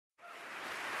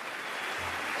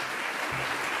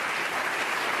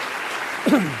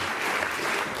My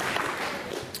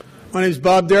name is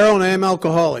Bob Darrell, and I am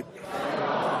alcoholic.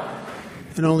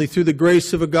 And only through the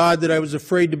grace of a God that I was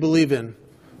afraid to believe in,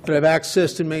 that I've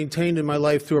accessed and maintained in my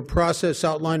life through a process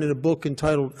outlined in a book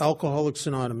entitled Alcoholics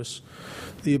Anonymous,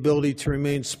 the ability to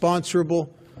remain sponsorable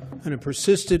and a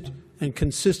persistent and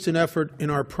consistent effort in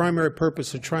our primary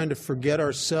purpose of trying to forget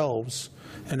ourselves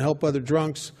and help other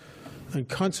drunks. And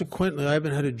consequently, I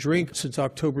haven't had a drink since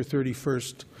October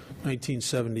 31st,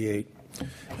 1978.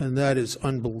 And that is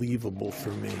unbelievable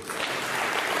for me.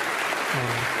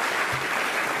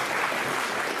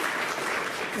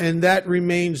 And that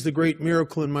remains the great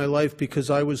miracle in my life, because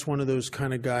I was one of those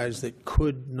kind of guys that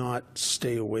could not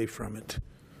stay away from it.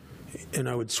 And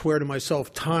I would swear to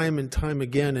myself time and time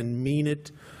again and mean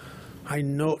it. I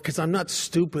know, because I'm not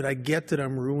stupid. I get that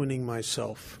I'm ruining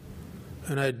myself.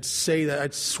 And I'd say that,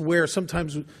 I'd swear,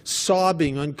 sometimes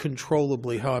sobbing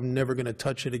uncontrollably, how I'm never going to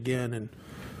touch it again. And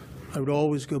I would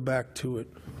always go back to it.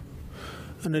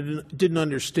 And I didn't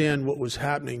understand what was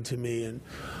happening to me. And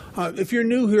if you're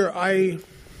new here, I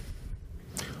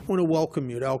want to welcome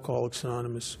you to Alcoholics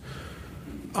Anonymous.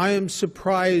 I am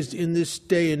surprised in this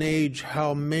day and age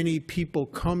how many people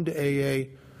come to AA,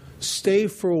 stay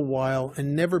for a while,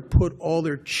 and never put all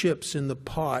their chips in the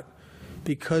pot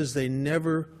because they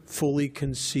never fully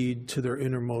concede to their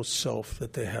innermost self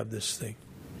that they have this thing.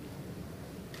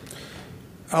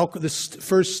 This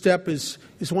first step is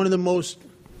one of the most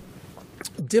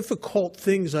difficult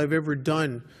things I've ever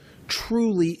done,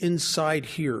 truly inside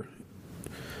here.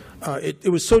 It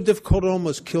was so difficult it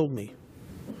almost killed me.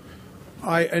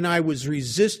 I was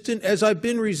resistant, as I've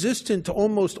been resistant to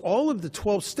almost all of the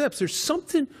 12 steps. There's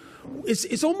something,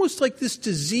 it's almost like this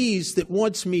disease that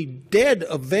wants me dead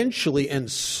eventually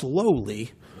and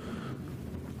slowly,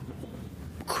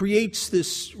 creates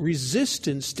this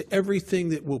resistance to everything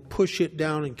that will push it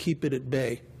down and keep it at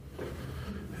bay.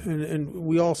 And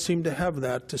we all seem to have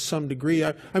that to some degree.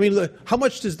 I mean, look, how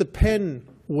much does the pen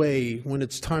weigh when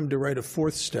it's time to write a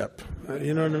fourth step?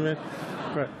 You know what I mean?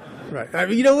 Right. I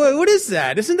mean, you know, what is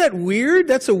that? Isn't that weird?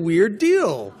 That's a weird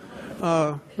deal.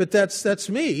 But that's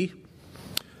me.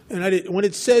 And when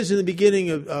it says in the beginning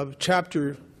of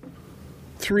chapter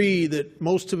 3 that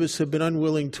most of us have been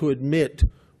unwilling to admit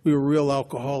we were real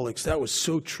alcoholics, that was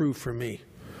so true for me.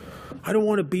 I don't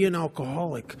want to be an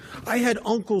alcoholic. I had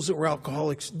uncles that were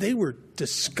alcoholics. They were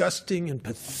disgusting and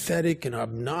pathetic and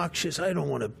obnoxious. I don't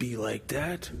want to be like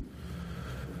that.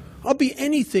 I'll be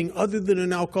anything other than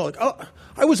an alcoholic.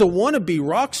 I was a wannabe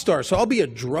rock star, so I'll be a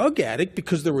drug addict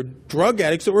because there were drug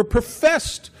addicts that were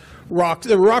professed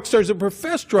there were rock stars that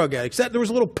professed drug addicts. There was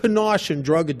a little panache in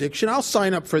drug addiction. I'll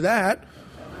sign up for that.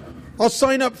 I'll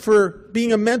sign up for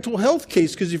being a mental health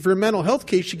case, because if you're a mental health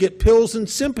case, you get pills and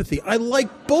sympathy. I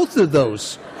like both of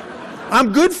those.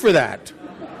 I'm good for that.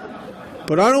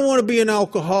 But I don't want to be an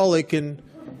alcoholic, and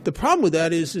the problem with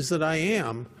that is that I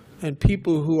am, and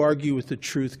people who argue with the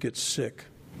truth get sick.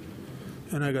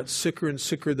 And I got sicker and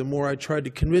sicker the more I tried to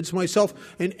convince myself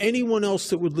and anyone else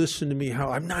that would listen to me how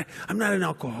I'm not an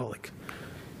alcoholic.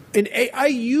 And I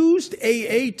used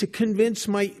AA to convince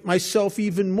myself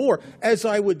even more. As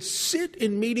I would sit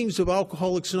in meetings of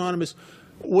Alcoholics Anonymous,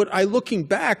 looking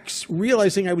back,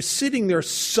 realizing I was sitting there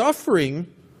suffering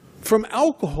from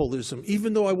alcoholism,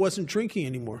 even though I wasn't drinking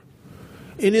anymore.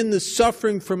 And in the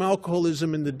suffering from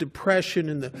alcoholism and the depression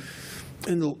and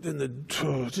the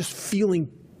just feeling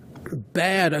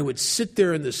bad, I would sit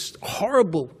there in this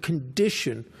horrible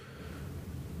condition,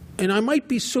 and I might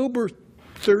be sober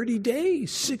 30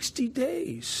 days, 60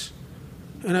 days.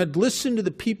 And I'd listen to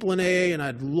the people in AA, and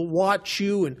I'd watch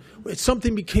you, and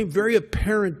something became very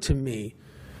apparent to me.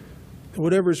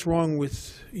 Whatever's wrong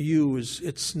with you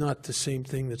it's not the same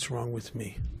thing that's wrong with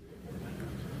me.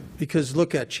 Because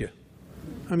look at you.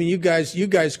 I mean, you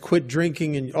guys quit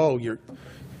drinking, and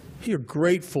you're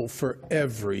grateful for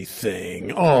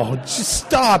everything. Oh, just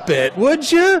stop it,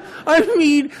 would you? I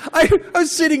mean, I was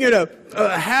sitting at a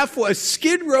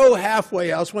Skid Row halfway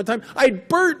house one time. I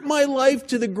burnt my life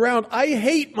to the ground. I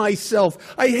hate myself.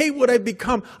 I hate what I've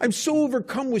become. I'm so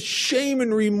overcome with shame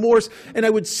and remorse. And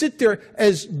I would sit there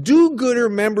as do-gooder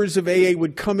members of AA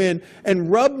would come in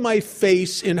and rub my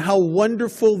face in how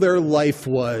wonderful their life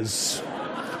was.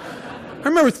 I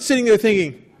remember sitting there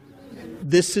thinking,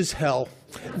 this is hell.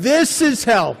 This is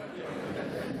hell.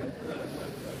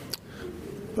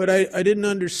 But I didn't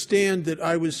understand that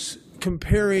I was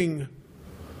comparing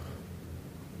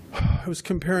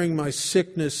my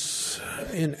sickness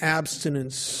in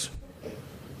abstinence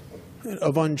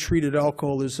of untreated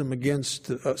alcoholism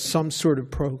against some sort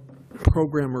of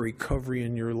program of recovery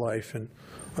in your life. And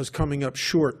I was coming up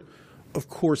short Of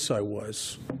course I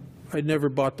was. I never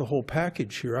bought the whole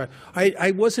package here.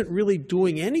 I wasn't really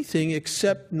doing anything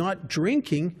except not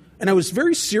drinking, and I was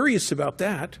very serious about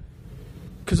that,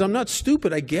 because I'm not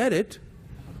stupid, I get it.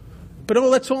 But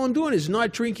that's all I'm doing is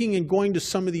not drinking and going to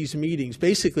some of these meetings,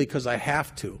 basically because I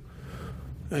have to.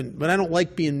 But I don't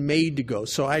like being made to go,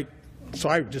 so I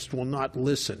just will not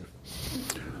listen.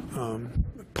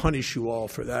 Punish you all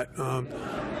for that.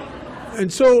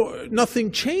 And so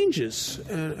nothing changes,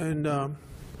 and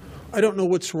I don't know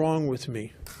what's wrong with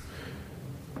me.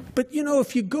 But,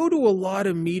 if you go to a lot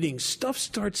of meetings, stuff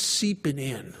starts seeping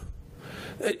in.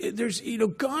 There's,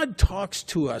 God talks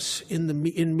to us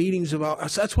in meetings about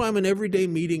us. That's why I'm an everyday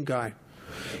meeting guy.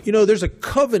 There's a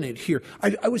covenant here.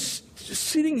 I was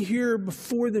sitting here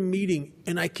before the meeting,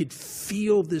 and I could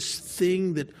feel this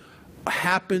thing that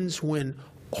happens when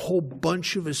a whole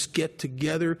bunch of us get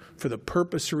together for the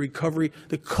purpose of recovery.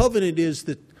 The covenant is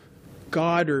that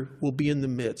God will be in the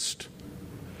midst.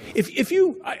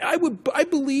 I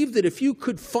believe that if you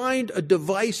could find a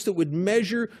device that would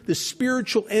measure the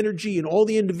spiritual energy in all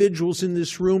the individuals in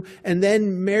this room, and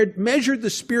then measure the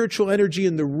spiritual energy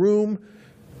in the room,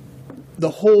 the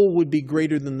whole would be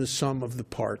greater than the sum of the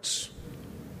parts.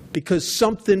 Because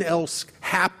something else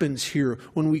happens here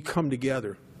when we come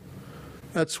together.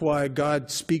 That's why God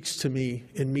speaks to me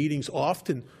in meetings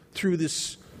often through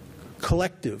this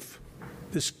collective,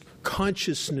 this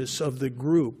consciousness of the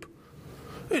group.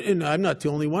 And I'm not the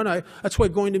only one. That's why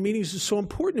going to meetings is so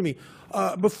important to me.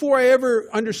 Before I ever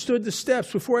understood the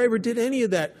steps, before I ever did any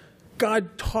of that,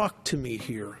 God talked to me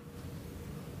here.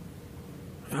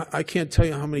 I can't tell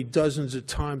you how many dozens of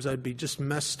times I'd be just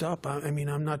messed up.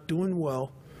 I'm not doing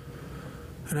well.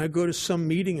 And I'd go to some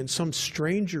meeting and some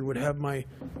stranger would have my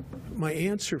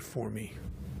answer for me.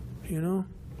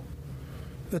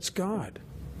 That's God.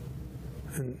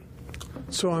 And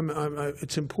so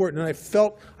it's important. And I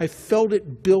felt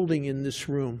it building in this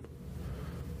room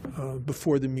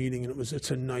before the meeting, and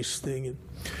it's a nice thing.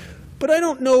 But I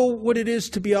don't know what it is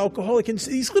to be alcoholic, and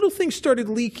these little things started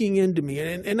leaking into me,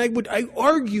 and I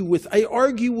argue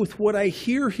with what I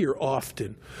hear here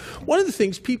often. One of the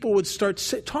things people would start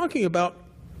talking about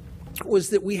was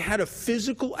that we had a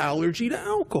physical allergy to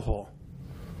alcohol.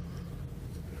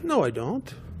 No, I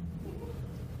don't.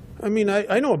 I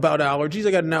know about allergies.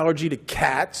 I got an allergy to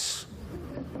cats.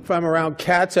 If I'm around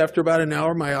cats after about an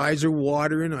hour, my eyes are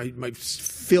watering. I might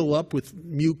fill up with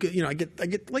mucus. I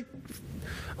get like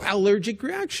allergic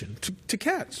reaction to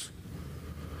cats.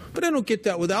 But I don't get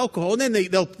that with alcohol. And then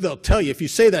they'll tell you, if you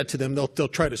say that to them, they'll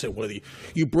try to say, well,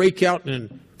 you break out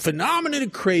in a phenomenon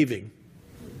of craving.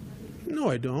 No,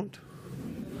 I don't.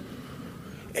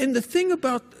 And the thing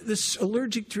about this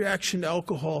allergic reaction to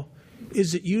alcohol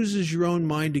is it uses your own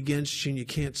mind against you and you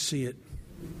can't see it.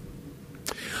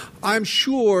 I'm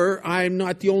sure I'm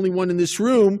not the only one in this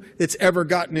room that's ever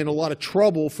gotten in a lot of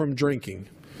trouble from drinking.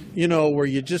 Where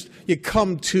you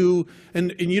come to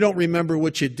and you don't remember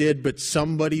what you did, but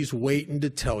somebody's waiting to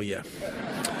tell you.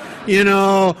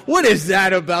 What is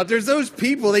that about? There's those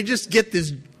people, they just get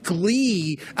this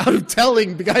glee out of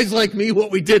telling guys like me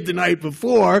what we did the night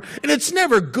before, and it's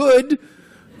never good.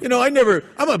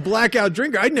 I'm a blackout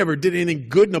drinker. I never did anything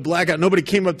good in a blackout. Nobody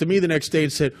came up to me the next day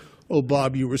and said, "Oh,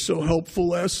 Bob, you were so helpful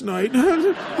last night."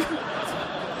 No,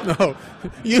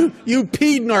 you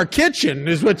peed in our kitchen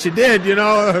is what you did,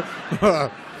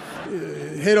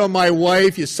 hit on my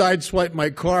wife, you sideswiped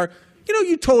my car.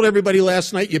 You told everybody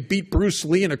last night you beat Bruce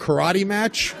Lee in a karate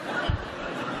match.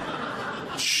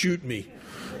 Shoot me.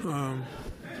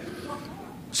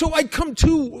 So I'd come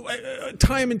to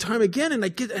time and time again, and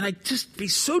I'd just be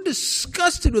so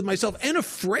disgusted with myself and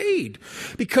afraid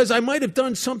because I might have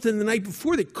done something the night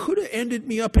before that could have ended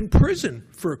me up in prison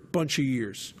for a bunch of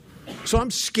years. So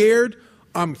I'm scared.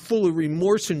 I'm full of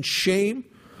remorse and shame.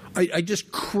 I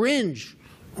just cringe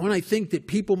when I think that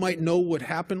people might know what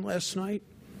happened last night.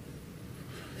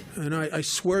 And I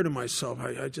swear to myself,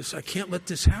 I can't let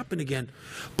this happen again.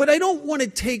 But I don't want to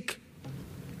take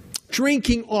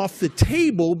drinking off the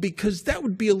table because that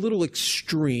would be a little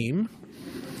extreme.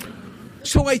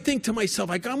 So I think to myself,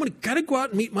 got to go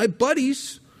out and meet my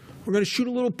buddies. We're going to shoot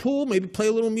a little pool, maybe play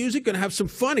a little music, going to have some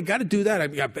fun. I got to do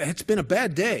that. It's been a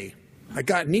bad day.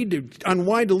 Need to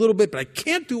unwind a little bit, but I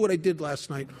can't do what I did last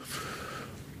night.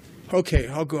 Okay,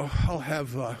 I'll go. I'll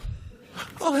have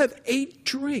 8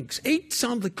 drinks. 8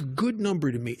 sounds like a good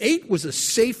number to me. 8 was a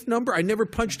safe number. I never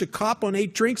punched a cop on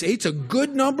 8 drinks. 8's a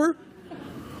good number.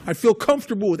 I feel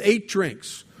comfortable with 8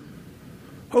 drinks.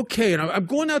 Okay, and I'm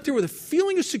going out there with a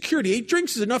feeling of security. 8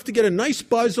 drinks is enough to get a nice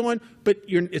buzz on, but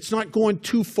it's not going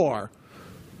too far.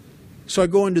 So I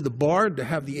go into the bar to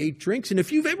have the 8 drinks. And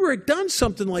if you've ever done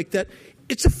something like that,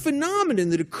 it's a phenomenon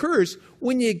that occurs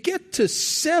when you get to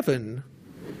 7.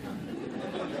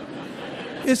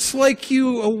 It's like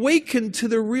you awaken to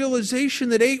the realization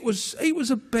that 8 was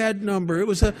a bad number. It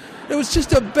was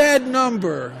just a bad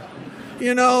number.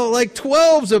 You know, like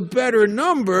 12's a better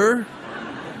number.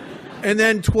 And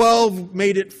then 12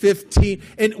 made it 15.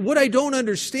 And what I don't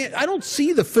understand, I don't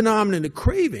see the phenomenon of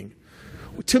craving.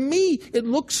 To me, it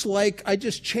looks like I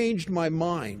just changed my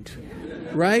mind,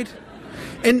 right?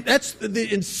 And that's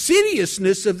the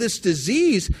insidiousness of this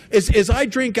disease. As I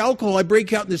drink alcohol, I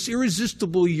break out in this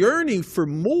irresistible yearning for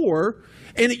more,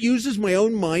 and it uses my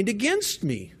own mind against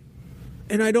me.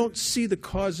 And I don't see the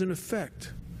cause and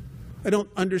effect. I don't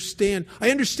understand.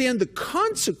 I understand the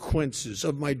consequences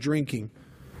of my drinking,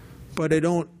 but I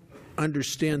don't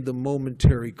understand the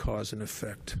momentary cause and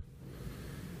effect.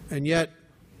 And yet,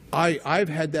 I've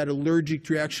had that allergic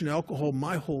reaction to alcohol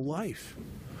my whole life.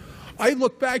 I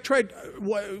look back,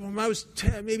 when I was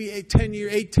 10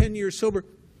 years sober,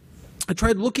 I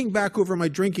tried looking back over my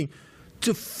drinking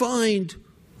to find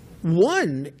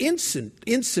one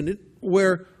incident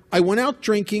where I went out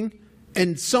drinking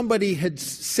and somebody had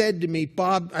said to me,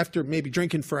 Bob, after maybe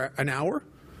drinking for an hour,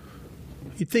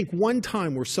 you'd think one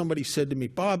time where somebody said to me,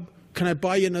 Bob, can I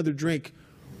buy you another drink?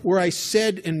 Where I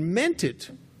said and meant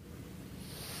it,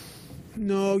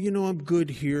 no, I'm good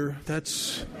here.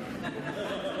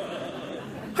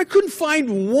 I couldn't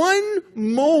find one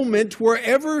moment where I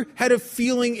ever had a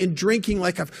feeling in drinking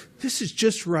like this is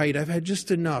just right. I've had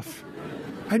just enough.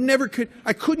 I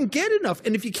couldn't get enough.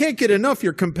 And if you can't get enough,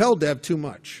 you're compelled to have too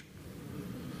much.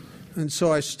 And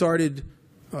so I started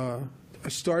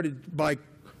by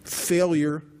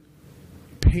failure,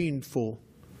 painful,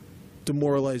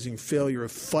 demoralizing failure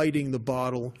of fighting the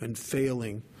bottle and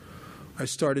failing. I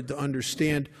started to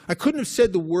understand. I couldn't have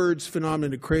said the words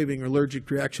phenomenon of craving or allergic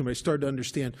reaction, but I started to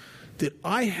understand that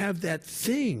I have that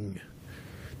thing.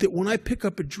 That when I pick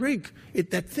up a drink,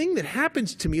 that thing that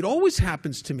happens to me, it always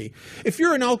happens to me. If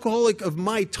you're an alcoholic of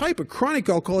my type, a chronic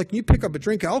alcoholic, and you pick up a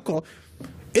drink of alcohol,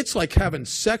 it's like having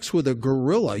sex with a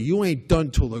gorilla. You ain't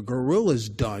done till the gorilla's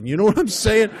done. You know what I'm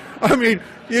saying? I mean,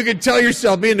 you can tell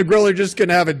yourself, me and the gorilla are just going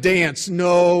to have a dance.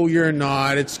 No, you're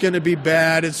not. It's going to be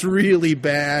bad. It's really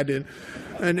bad.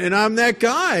 And I'm that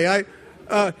guy.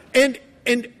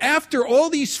 And after all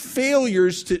these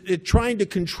failures to trying to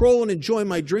control and enjoy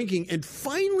my drinking and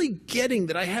finally getting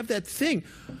that I have that thing,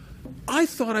 I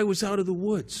thought I was out of the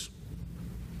woods.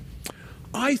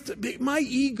 My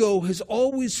ego has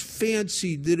always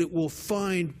fancied that it will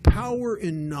find power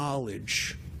in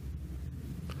knowledge.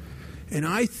 And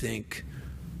I think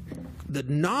the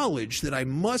knowledge that I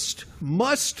must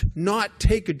not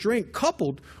take a drink,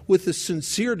 coupled with a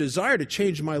sincere desire to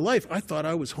change my life, I thought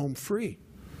I was home free.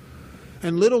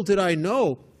 And little did I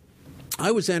know,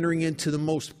 I was entering into the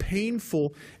most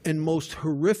painful and most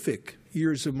horrific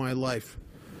years of my life.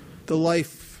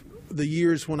 The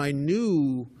years when I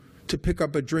knew to pick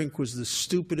up a drink was the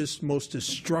stupidest, most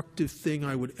destructive thing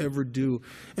I would ever do,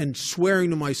 and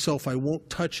swearing to myself I won't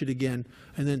touch it again,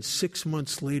 and then 6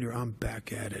 months later I'm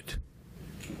back at it.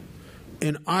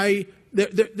 And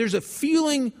there's a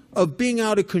feeling of being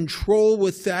out of control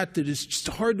with that is just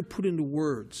hard to put into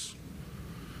words.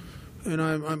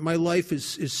 And my life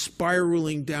is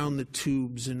spiraling down the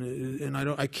tubes, and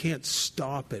I can't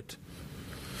stop it.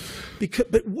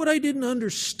 But what I didn't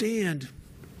understand,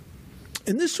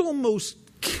 and this almost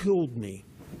killed me,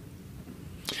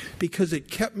 because it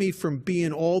kept me from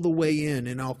being all the way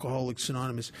in Alcoholics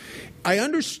Anonymous. I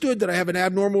understood that I have an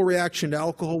abnormal reaction to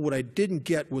alcohol. What I didn't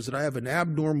get was that I have an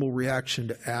abnormal reaction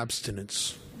to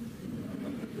abstinence.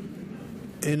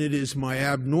 And it is my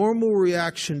abnormal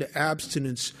reaction to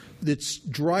abstinence that's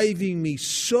driving me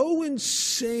so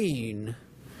insane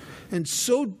and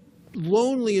so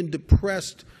lonely and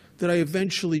depressed that I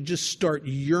eventually just start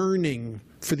yearning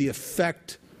for the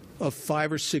effect of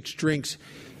 5 or 6 drinks,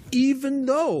 even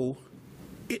though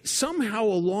it somehow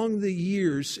along the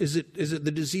years, as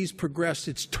the disease progressed,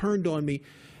 it's turned on me.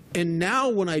 And now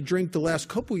when I drink the last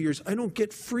couple of years, I don't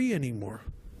get free anymore.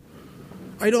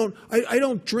 I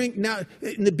don't drink now.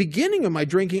 In the beginning of my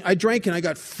drinking, I drank and I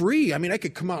got free. I mean, I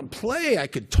could come out and play. I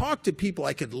could talk to people.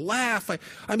 I could laugh.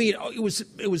 I mean,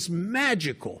 it was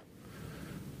magical.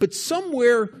 But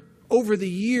somewhere over the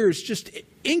years, just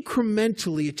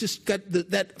incrementally, it just got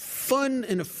that fun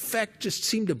and effect just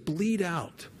seemed to bleed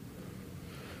out.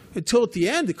 Until at the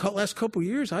end, the last couple of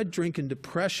years, I'd drink in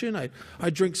depression.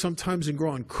 I'd drink sometimes and go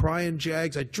on crying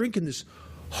jags. I'd drink in this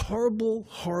horrible,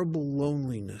 horrible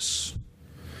loneliness.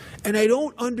 And I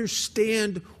don't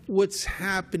understand what's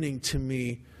happening to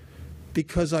me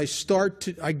because I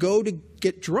go to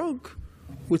get drunk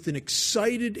with an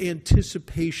excited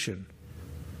anticipation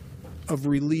of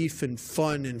relief and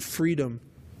fun and freedom,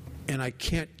 and I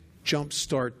can't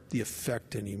jumpstart the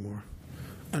effect anymore.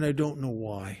 And I don't know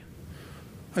why.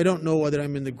 I don't know whether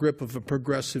I'm in the grip of a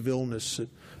progressive illness that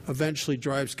eventually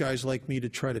drives guys like me to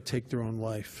try to take their own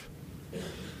life.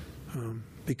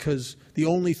 Because the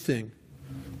only thing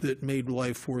that made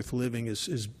life worth living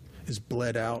is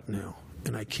bled out now.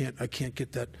 And I can't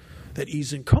get that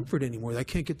ease and comfort anymore. I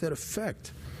can't get that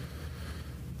effect.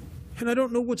 And I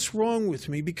don't know what's wrong with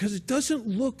me, because it doesn't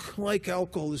look like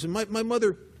alcoholism. My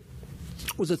mother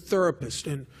was a therapist,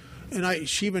 and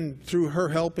she, even through her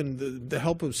help and the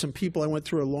help of some people, I went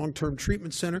through a long-term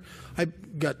treatment center. I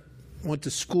went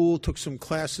to school, took some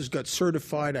classes, got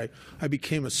certified. I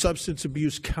became a substance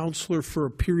abuse counselor for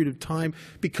a period of time,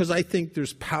 because I think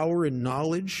there's power in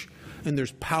knowledge and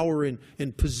there's power in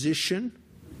position.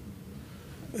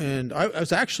 And I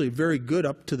was actually very good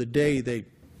up to the day they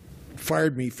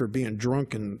fired me for being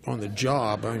drunk and on the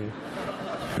job.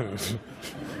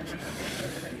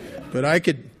 But I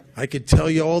could tell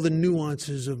you all the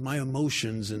nuances of my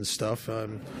emotions and stuff.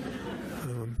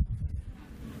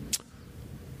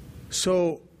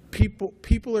 So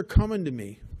people are coming to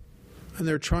me, and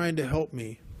they're trying to help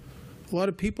me. A lot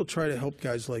of people try to help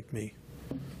guys like me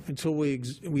until we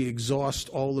exhaust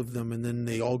all of them, and then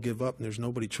they all give up, and there's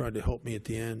nobody trying to help me at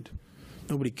the end.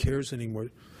 Nobody cares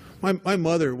anymore. My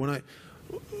mother, when I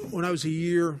was a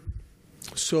year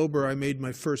sober, I made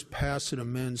my first pass at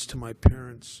amends to my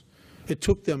parents. It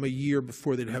took them a year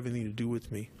before they'd have anything to do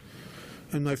with me.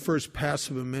 And my first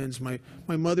pass of amends, my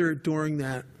mother, during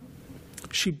that,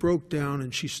 she broke down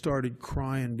and she started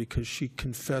crying, because she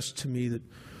confessed to me that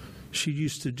she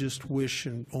used to just wish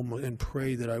and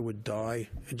pray that I would die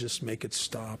and just make it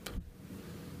stop.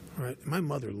 Right? My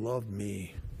mother loved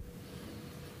me.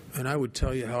 And I would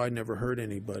tell you how I never hurt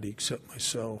anybody except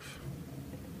myself.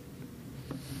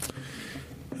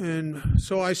 And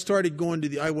so I started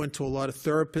I went to a lot of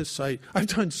therapists. I've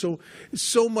done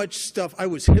so much stuff. I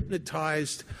was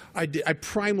hypnotized. I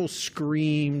primal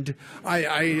screamed.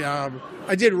 I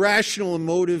did rational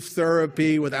emotive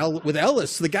therapy with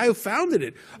Ellis, the guy who founded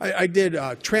it. I did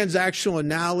transactional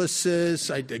analysis.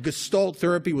 I did Gestalt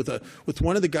therapy with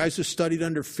one of the guys who studied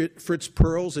under Fritz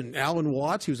Perls and Alan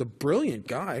Watts. He was a brilliant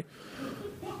guy.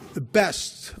 The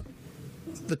best,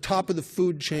 the top of the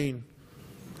food chain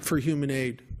for human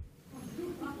aid.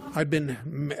 Had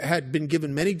been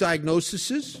given many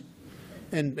diagnoses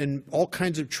and all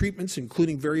kinds of treatments,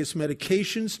 including various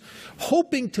medications,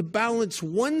 hoping to balance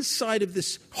one side of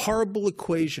this horrible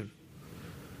equation.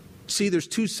 See, there's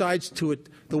two sides to it.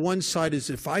 The one side is,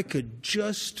 if I could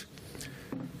just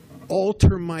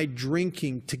alter my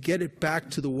drinking to get it back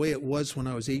to the way it was when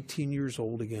I was 18 years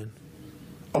old again.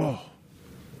 Oh,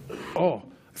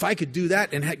 if I could do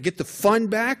that and get the fun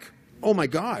back, oh my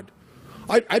God.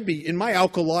 I'd be, in my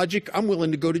alkalogic, I'm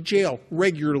willing to go to jail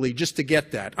regularly just to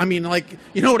get that. I mean, like,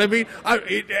 you know what I mean?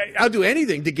 I'll do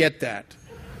anything to get that.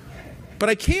 But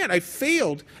I can't. I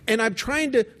failed. And I'm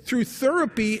trying to, through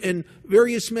therapy and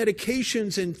various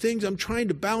medications and things, I'm trying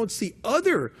to balance the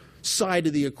other side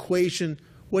of the equation,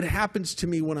 what happens to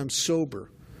me when I'm sober.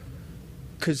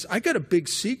 Because I got a big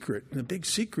secret. And the big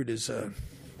secret is,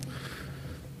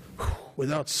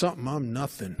 without something, I'm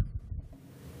nothing.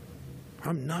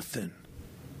 I'm nothing.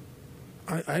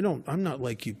 I'm not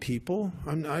like you people.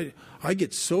 I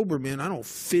get sober, man. I don't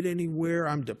fit anywhere.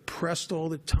 I'm depressed all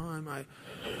the time.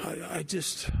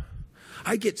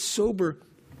 I get sober,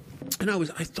 and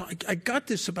I got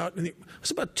this I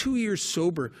was about 2 years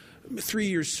sober, 3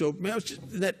 years sober. Man,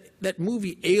 that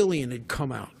movie Alien had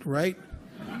come out, right?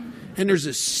 And there's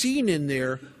a scene in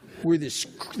there where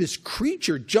this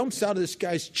creature jumps out of this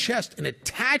guy's chest and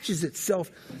attaches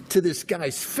itself to this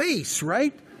guy's face,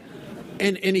 right?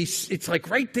 And it's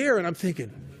like right there, and I'm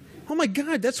thinking, oh my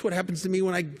God, that's what happens to me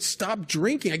when I stop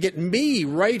drinking. I get me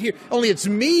right here. Only it's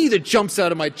me that jumps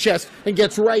out of my chest and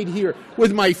gets right here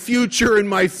with my future and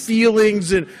my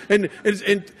feelings and you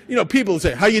know, people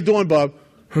say, "How you doing, Bob?"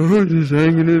 I'm just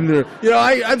hanging in there. You know,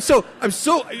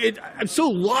 I'm so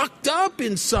locked up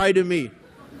inside of me.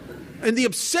 And the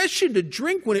obsession to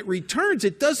drink, when it returns,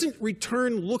 it doesn't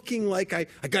return looking like I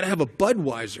got to have a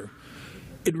Budweiser.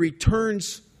 It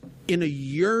returns in a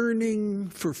yearning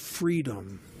for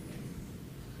freedom.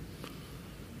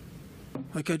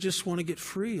 Like, I just want to get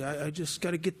free. I just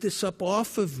got to get this up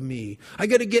off of me. I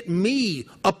got to get me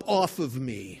up off of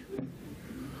me.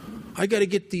 I got to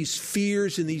get these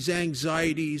fears and these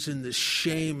anxieties and this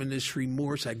shame and this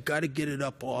remorse. I got to get it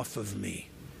up off of me.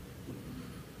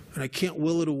 And I can't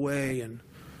will it away. And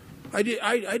I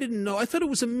didn't know. I thought it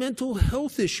was a mental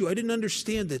health issue. I didn't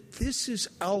understand that this is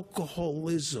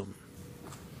alcoholism.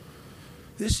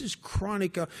 This is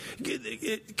chronic,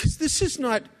 because this is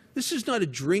not a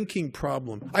drinking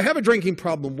problem. I have a drinking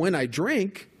problem when I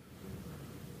drink,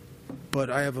 but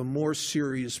I have a more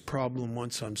serious problem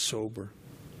once I'm sober.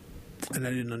 And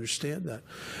I didn't understand that.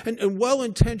 And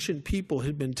well-intentioned people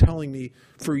had been telling me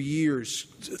for years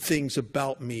things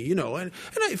about me, you know. And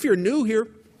if you're new here,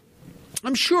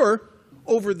 I'm sure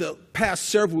over the past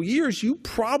several years, you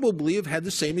probably have had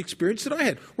the same experience that I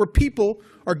had, where people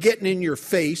are getting in your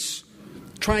face,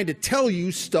 trying to tell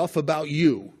you stuff about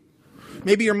you.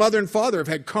 Maybe your mother and father have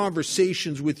had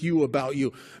conversations with you about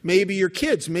you. Maybe your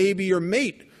kids, maybe your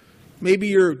mate, maybe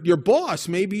your boss,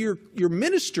 maybe your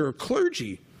minister or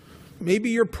clergy.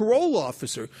 Maybe your parole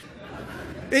officer.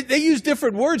 They use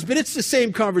different words, but it's the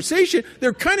same conversation.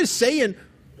 They're kind of saying,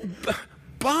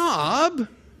 Bob,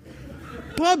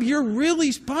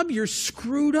 you're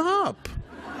screwed up.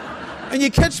 And you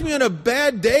catch me on a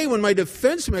bad day when my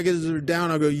defense mechanisms are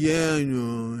down, I'll go, yeah, I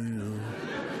know.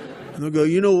 And they'll go,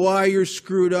 you know why you're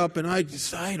screwed up? And I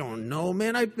don't know,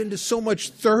 man. I've been to so much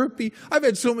therapy. I've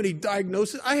had so many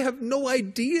diagnoses. I have no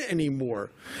idea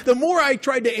anymore. The more I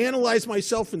tried to analyze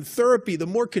myself in therapy, the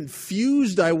more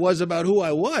confused I was about who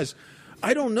I was.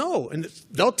 I don't know. And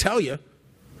they'll tell you,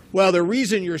 well, the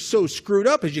reason you're so screwed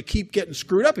up is you keep getting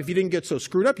screwed up. If you didn't get so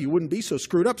screwed up, you wouldn't be so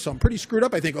screwed up. So I'm pretty screwed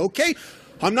up. I think, okay,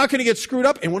 I'm not going to get screwed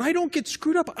up. And when I don't get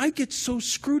screwed up, I get so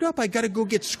screwed up, I got to go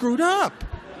get screwed up.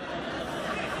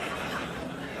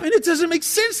 And it doesn't make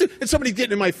sense. And somebody's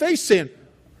getting in my face saying,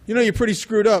 you know, you're pretty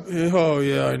screwed up. Oh,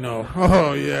 yeah, I know.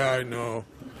 Oh, yeah, I know.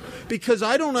 Because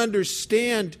I don't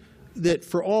understand that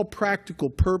for all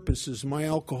practical purposes, my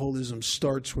alcoholism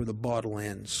starts where the bottle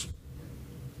ends.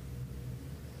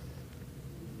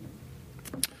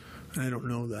 I don't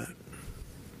know that.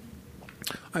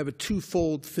 I have a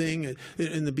twofold thing.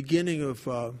 In the beginning of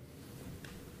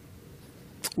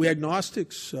We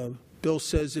Agnostics, Bill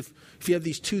says if you have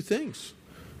these two things,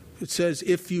 it says,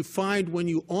 if you find when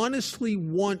you honestly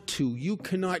want to, you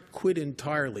cannot quit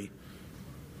entirely.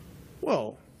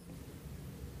 Well,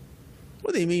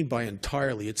 what do they mean by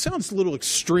entirely? It sounds a little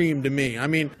extreme to me. I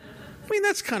mean,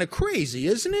 that's kind of crazy,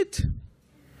 isn't it?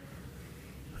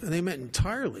 And they meant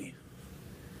entirely.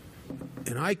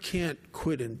 And I can't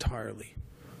quit entirely.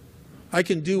 I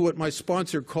can do what my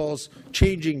sponsor calls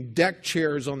changing deck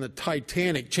chairs on the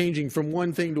Titanic, changing from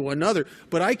one thing to another,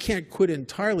 but I can't quit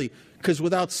entirely. Because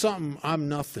without something, I'm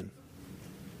nothing.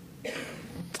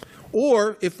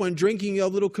 Or if when drinking you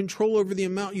have little control over the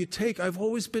amount you take, I've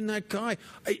always been that guy.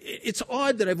 It's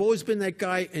odd that I've always been that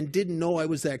guy and didn't know I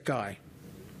was that guy.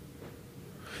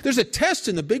 There's a test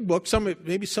in the big book.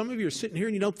 Maybe some of you are sitting here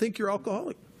and you don't think you're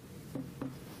alcoholic.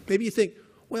 Maybe you think,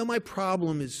 well, my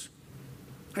problem is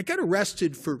I got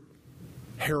arrested for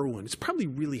heroin. It's probably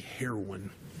really heroin.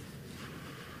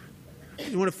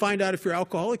 You want to find out if you're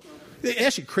alcoholic? They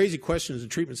ask you crazy questions in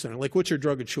the treatment center, like, what's your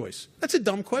drug of choice? That's a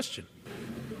dumb question.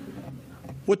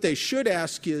 What they should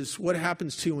ask is, what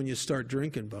happens to you when you start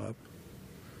drinking, Bob?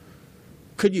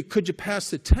 Could you pass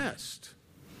the test?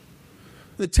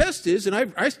 The test is,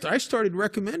 and I started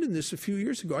recommending this a few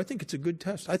years ago. I think it's a good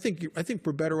test. I think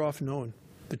we're better off knowing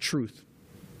the truth.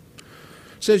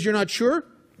 It says you're not sure?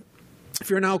 If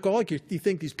you're an alcoholic, you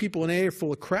think these people in AA are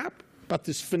full of crap about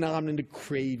this phenomenon of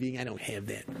craving. I don't have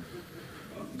that.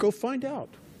 Go find out.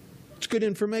 It's good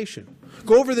information.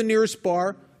 Go over to the nearest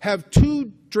bar, have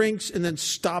 2 drinks, and then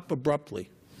stop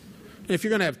abruptly. And if you're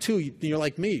going to have 2, you're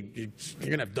like me. You're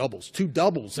going to have doubles. 2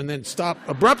 doubles, and then stop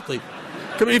abruptly.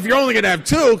 I mean, if you're only going to have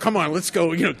 2, come on, let's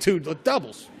go, 2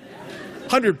 doubles.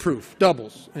 100 proof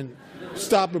doubles, and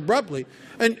stop abruptly.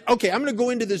 And, okay, I'm going to go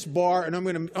into this bar, and I'm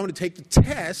going to take the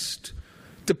test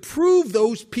to prove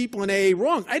those people in AA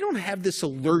wrong. I don't have this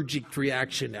allergic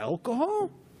reaction to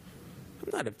alcohol.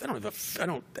 I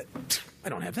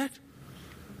don't have that.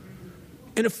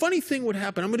 And a funny thing would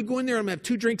happen. I'm going to go in there, I'm going to have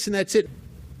 2 drinks, and that's it.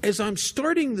 As I'm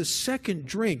starting the second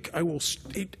drink,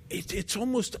 it's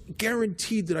almost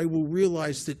guaranteed that I will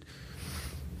realize that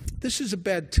this is a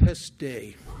bad test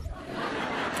day.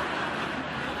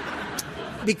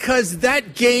 Because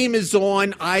that game is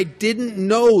on. I didn't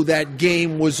know that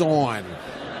game was on.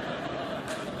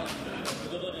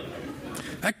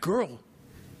 That girl,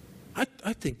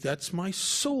 I think that's my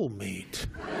soulmate.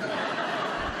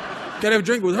 Gotta have a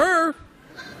drink with her.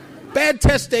 Bad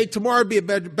test day. Tomorrow will be a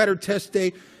better test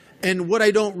day. And what I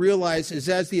don't realize is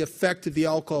as the effect of the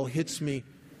alcohol hits me,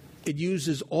 it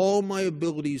uses all my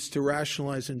abilities to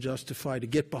rationalize and justify, to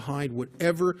get behind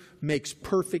whatever makes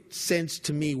perfect sense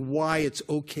to me, why it's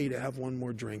okay to have one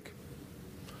more drink.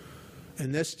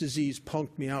 And this disease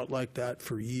punked me out like that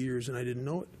for years, and I didn't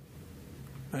know it.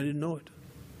 I didn't know it.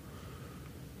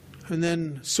 And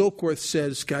then Silkworth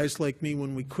says, guys like me,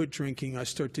 when we quit drinking, I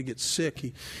start to get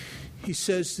sick. He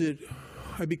says that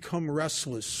I become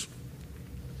restless.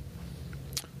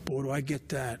 Boy, do I get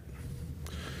that.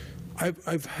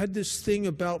 I've had this thing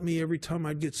about me every time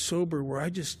I get sober where I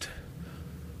just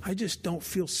don't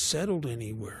feel settled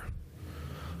anywhere.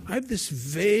 I have this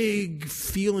vague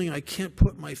feeling I can't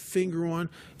put my finger on,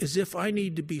 as if I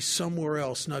need to be somewhere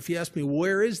else. Now, if you ask me,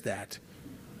 where is that?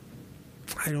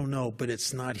 I don't know, but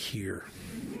it's not here.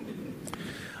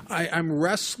 I'm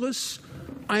restless.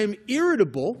 I'm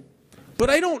irritable, but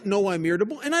I don't know I'm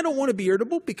irritable, and I don't want to be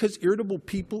irritable because irritable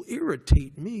people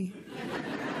irritate me.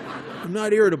 I'm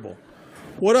not irritable.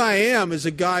 What I am is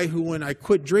a guy who, when I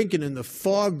quit drinking and the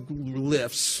fog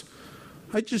lifts,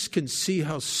 I just can see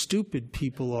how stupid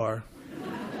people are.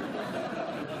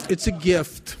 It's a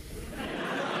gift.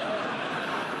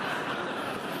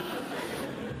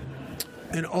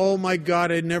 And oh my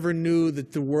God, I never knew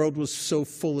that the world was so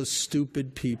full of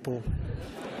stupid people.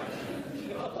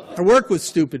 I work with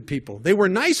stupid people. They were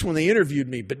nice when they interviewed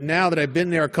me, but now that I've been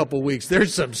there a couple weeks,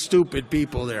 there's some stupid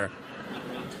people there.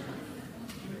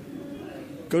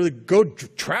 Go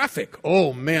traffic.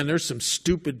 Oh man, there's some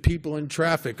stupid people in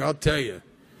traffic, I'll tell you.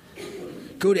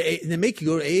 They make you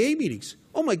go to AA meetings.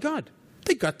 Oh my God,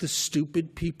 they got the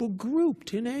stupid people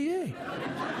grouped in AA.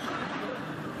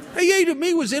 AA to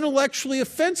me was intellectually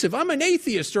offensive. I'm an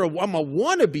atheist, or I'm a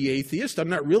wannabe atheist. I'm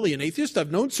not really an atheist.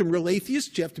 I've known some real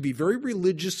atheists. You have to be very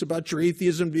religious about your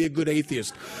atheism to be a good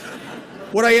atheist.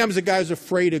 What I am is a guy who's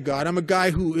afraid of God. I'm a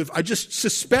guy who, if I just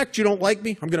suspect you don't like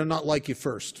me, I'm going to not like you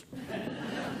first.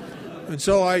 And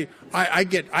so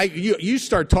you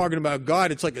start talking about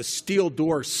God, it's like a steel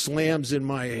door slams in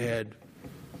my head.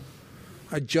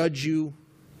 I judge you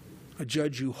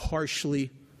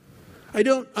harshly. I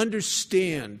don't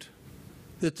understand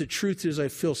that the truth is I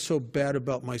feel so bad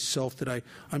about myself that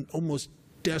I'm almost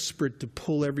desperate to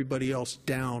pull everybody else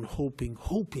down, hoping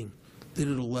that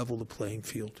it'll level the playing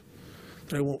field,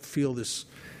 that I won't feel this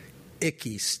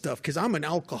icky stuff, because I'm an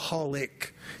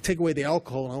alcoholic. Take away the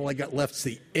alcohol and all I got left's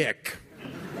the ick,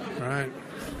 right?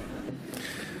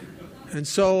 And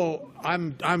so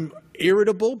I'm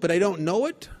irritable, but I don't know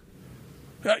it.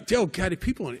 Oh God,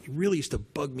 people really used to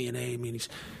bug me in AA meetings.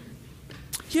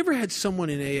 You ever had someone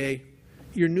in AA,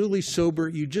 you're newly sober,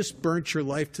 you just burnt your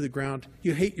life to the ground,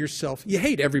 you hate yourself, you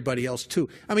hate everybody else too.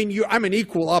 I mean, I'm an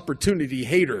equal opportunity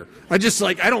hater. I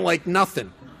don't like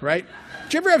nothing, right?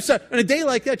 Do you ever have on a day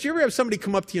like that, do you ever have somebody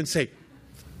come up to you and say,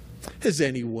 has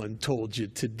anyone told you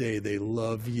today they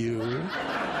love you?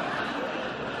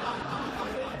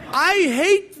 I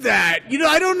hate that.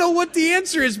 I don't know what the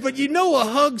answer is, but a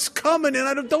hug's coming,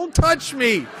 and don't touch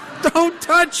me. Don't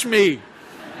touch me.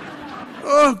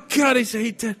 Oh, God, I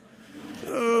hate that.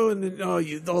 Oh, and then,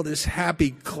 all this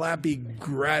happy, clappy,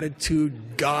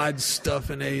 gratitude, God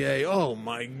stuff in AA. Oh,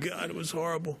 my God, it was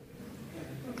horrible.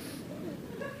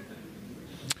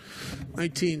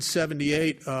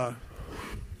 1978,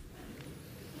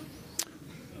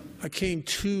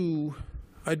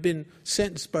 I'd been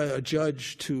sentenced by a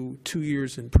judge to 2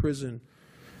 years in prison,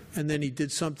 and then he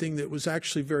did something that was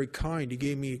actually very kind. He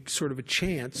gave me sort of a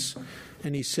chance,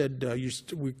 and he said,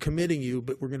 we're committing you,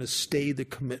 but we're going to stay the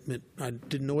commitment. I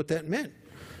didn't know what that meant.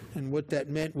 And what that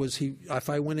meant was if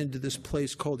I went into this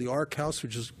place called the ARC House,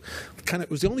 which is it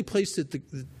was the only place that the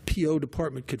PO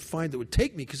department could find that would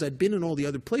take me, because I'd been in all the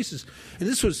other places. And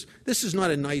this is not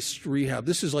a nice rehab.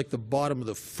 This is like the bottom of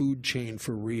the food chain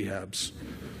for rehabs.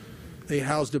 They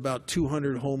housed about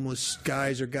 200 homeless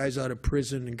guys, or guys out of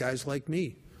prison, and guys like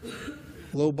me.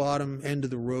 Low bottom, end of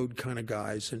the road kind of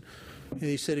guys. And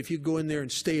he said, if you go in there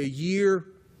and stay a year,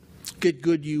 get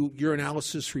good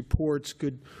urinalysis reports,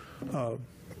 good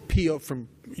PO from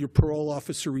your parole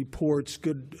officer reports,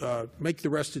 good make the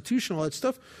restitution, all that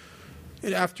stuff.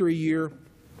 And after a year,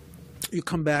 you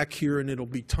come back here and it'll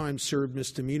be time served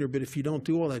misdemeanor. But if you don't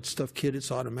do all that stuff, kid,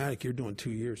 it's automatic. You're doing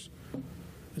 2 years.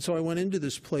 And so I went into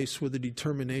this place with a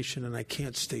determination, and I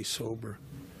can't stay sober.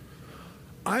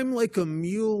 I'm like a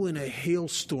mule in a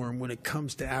hailstorm when it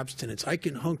comes to abstinence. I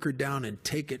can hunker down and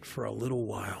take it for a little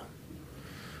while.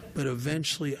 But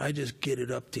eventually I just get it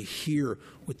up to here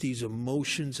with these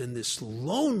emotions and this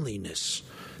loneliness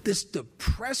this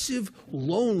depressive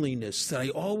loneliness that I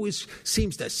always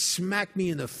seems to smack me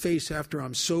in the face after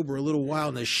I'm sober a little while,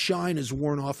 and the shine is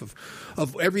worn off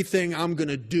of everything I'm going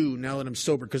to do now that I'm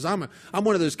sober. Because I'm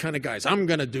one of those kind of guys. I'm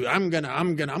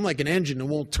like an engine that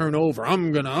won't turn over.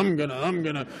 I'm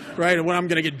gonna, right? And when I'm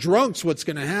going to get drunk's what's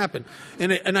going to happen.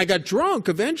 And I got drunk.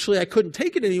 Eventually, I couldn't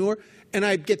take it anymore, and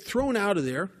I'd get thrown out of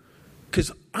there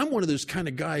because I'm one of those kind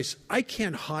of guys. I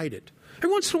can't hide it. Every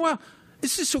once in a while,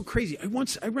 this is so crazy.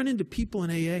 I run into people in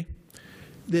AA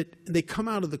that they come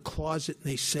out of the closet and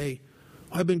they say,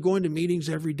 I've been going to meetings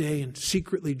every day and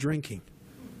secretly drinking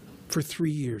for 3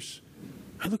 years.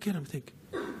 I look at them and think,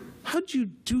 how'd you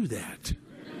do that?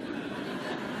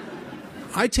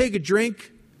 I take a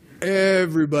drink,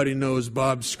 everybody knows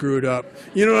Bob screwed up.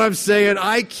 You know what I'm saying?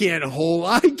 I can't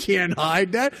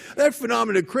hide that. That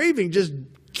phenomenon of craving just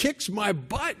kicks my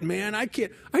butt, man. I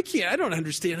don't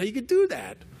understand how you could do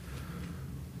that.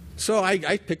 So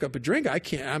I pick up a drink.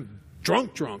 I'm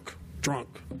drunk. And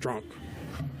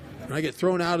I get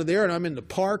thrown out of there, and I'm in the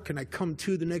park, and I come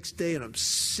to the next day, and I'm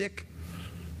sick.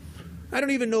 I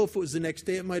don't even know if it was the next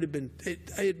day. It might have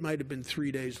been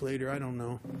 3 days later. I don't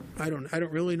know. I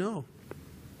don't really know.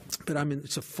 But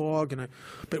it's a fog,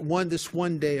 but this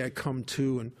one day I come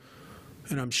to,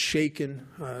 and I'm shaken,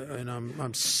 and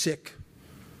I'm sick.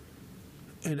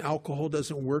 And alcohol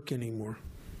doesn't work anymore.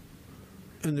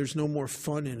 And there's no more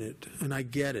fun in it. And I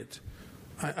get it.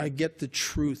 I get the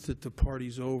truth that the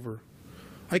party's over.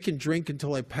 I can drink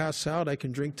until I pass out. I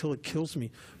can drink till it kills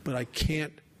me. But I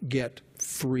can't get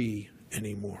free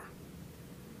anymore.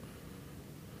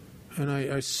 And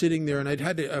I was sitting there, and I'd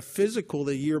had a physical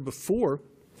the year before.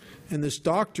 And this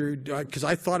doctor, because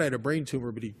I thought I had a brain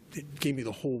tumor, but he gave me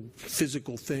the whole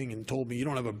physical thing and told me, you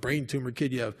don't have a brain tumor,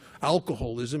 kid, you have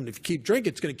alcoholism. And if you keep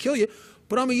drinking, it's going to kill you.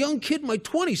 But I'm a young kid in my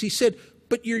 20s. He said,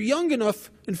 but you're young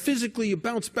enough and physically you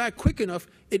bounce back quick enough,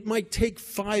 it might take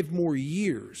 5 more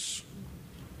years.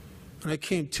 And I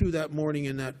came to that morning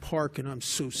in that park, and I'm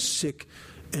so sick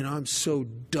and I'm so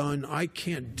done. I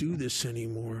can't do this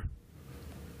anymore.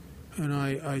 And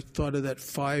I thought of that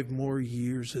 5 more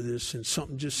years of this, and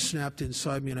something just snapped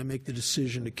inside me, and I make the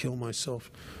decision to kill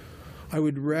myself. I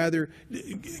would rather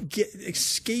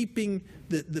escaping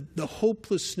the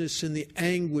hopelessness and the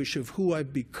anguish of who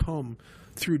I've become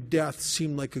through death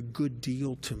seemed like a good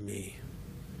deal to me,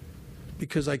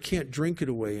 because I can't drink it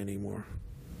away anymore.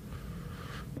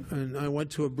 And I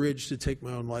went to a bridge to take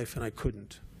my own life, and I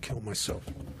couldn't kill myself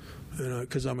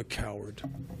because I'm a coward,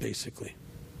 basically.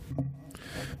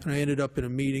 And I ended up in a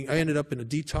meeting. I ended up in a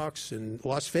detox in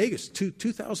Las Vegas,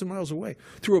 2,000 miles away,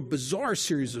 through a bizarre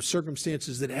series of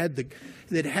circumstances that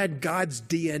had God's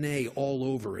DNA all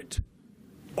over it.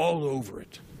 All over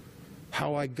it.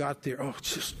 How I got there. Oh,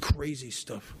 it's just crazy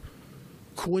stuff.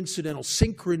 Coincidental,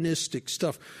 synchronistic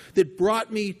stuff that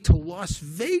brought me to Las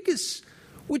Vegas,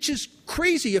 which is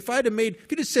crazy. If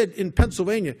you'd have said in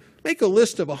Pennsylvania, make a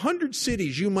list of 100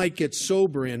 cities you might get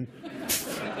sober in.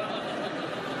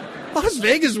 Las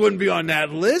Vegas wouldn't be on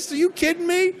that list. Are you kidding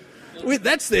me?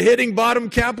 That's the hitting bottom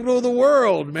capital of the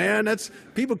world, man.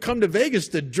 People come to Vegas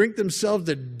to drink themselves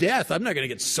to death. I'm not going to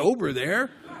get sober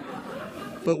there.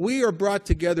 But we are brought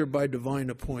together by divine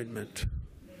appointment.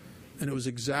 And it was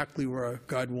exactly where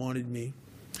God wanted me.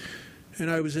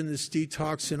 And I was in this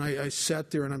detox, and I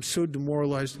sat there, and I'm so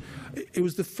demoralized. It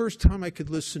was the first time I could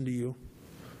listen to you.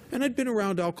 And I'd been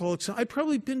around alcoholics. I'd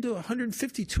probably been to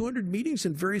 150, 200 meetings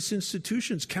in various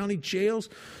institutions, county jails,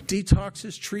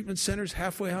 detoxes, treatment centers,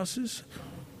 halfway houses.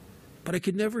 But I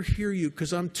could never hear you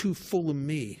because I'm too full of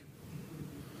me.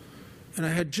 And I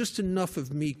had just enough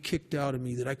of me kicked out of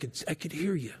me that I could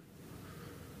hear you.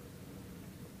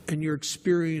 And your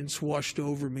experience washed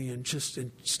over me and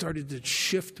started to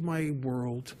shift my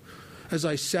world. As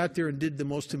I sat there and did the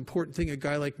most important thing a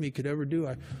guy like me could ever do,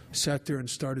 I sat there and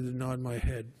started to nod my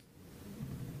head.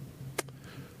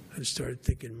 I started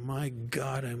thinking, my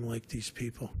God, I'm like these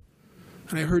people.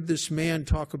 And I heard this man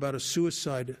talk about a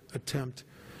suicide attempt,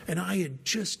 and I had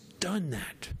just done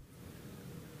that.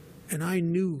 And I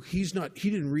knew he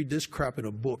didn't read this crap in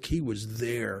a book. He was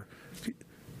there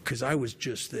because I was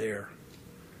just there.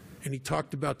 And he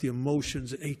talked about the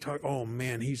emotions, and oh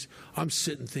man, I'm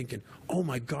sitting thinking, oh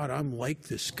my God, I'm like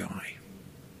this guy.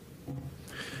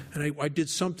 And I did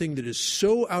something that is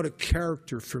so out of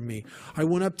character for me. I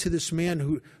went up to this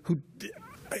man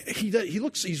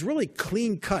he's really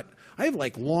clean cut. I have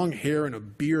like long hair and a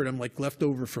beard. I'm like left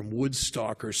over from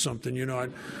Woodstock or something, you know.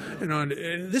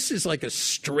 And this is like a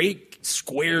straight,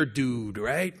 square dude,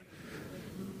 right?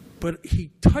 But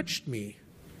he touched me.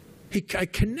 I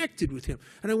connected with him.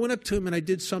 And I went up to him and I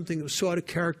did something that was so out of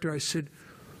character. I said,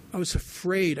 I was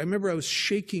afraid. I remember I was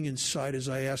shaking inside as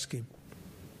I asked him.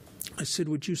 I said,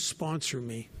 would you sponsor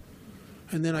me?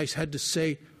 And then I had to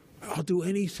say, I'll do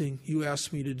anything you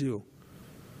ask me to do.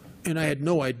 And I had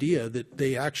no idea that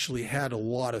they actually had a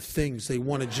lot of things they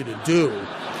wanted you to do.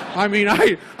 I mean,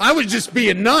 I was just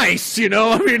being nice, you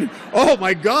know. I mean, oh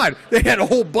my God, they had a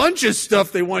whole bunch of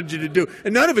stuff they wanted you to do.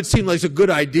 And none of it seemed like a good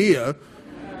idea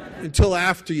until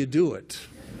after you do it.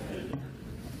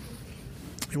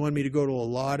 He wanted me to go to a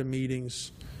lot of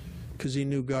meetings because he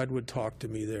knew God would talk to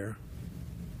me there.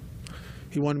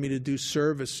 He wanted me to do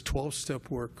service, 12-step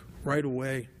work right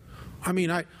away. I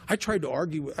mean, I tried to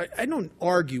argue. I don't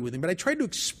argue with him, but I tried to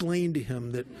explain to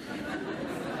him that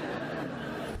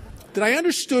I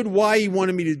understood why he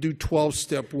wanted me to do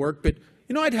 12-step work. But,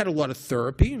 you know, I'd had a lot of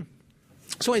therapy.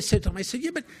 So I said to him, yeah,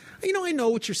 but, you know, I know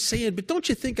what you're saying, but don't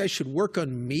you think I should work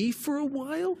on me for a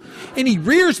while? And he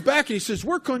rears back and he says,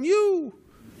 work on you.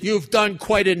 You've done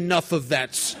quite enough of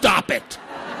that. Stop it.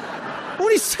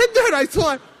 When he said that, I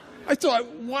thought,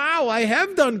 wow, I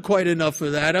have done quite enough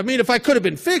of that. I mean, if I could have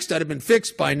been fixed, I'd have been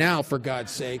fixed by now, for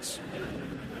God's sakes.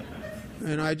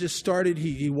 And I just started,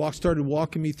 he started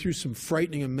walking me through some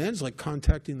frightening amends, like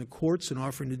contacting the courts and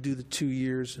offering to do the 2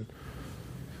 years. And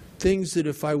things that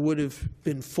if I would have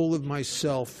been full of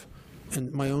myself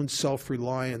and my own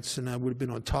self-reliance and I would have been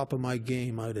on top of my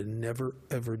game, I would have never,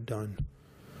 ever done.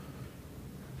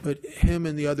 But him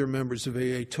and the other members of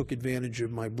AA took advantage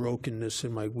of my brokenness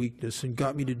and my weakness and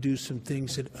got me to do some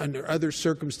things that under other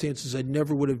circumstances I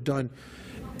never would have done.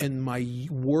 And my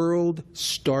world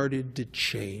started to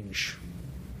change.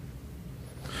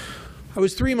 I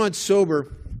was 3 months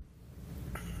sober,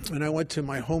 and I went to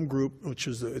my home group, which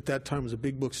was at that time was a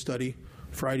big book study,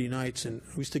 Friday nights. And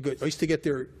I used to get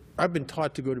there. I've been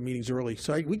taught to go to meetings early,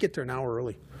 so we get there an hour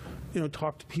early. You know,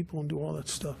 talk to people and do all that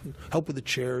stuff, and help with the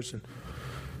chairs. And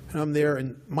I'm there,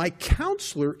 and my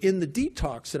counselor in the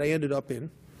detox that I ended up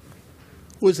in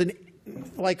was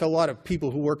like a lot of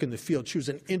people who work in the field, she was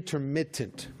an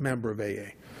intermittent member of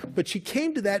AA. But she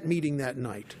came to that meeting that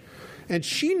night, and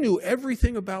she knew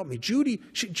everything about me. Judy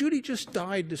just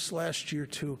died this last year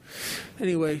too.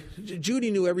 Anyway, Judy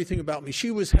knew everything about me.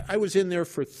 I was in there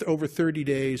for over 30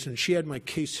 days, and she had my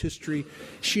case history.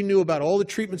 She knew about all the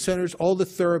treatment centers, all the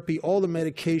therapy, all the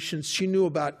medications. She knew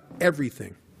about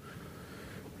everything.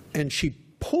 And she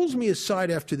pulls me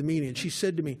aside after the meeting, and she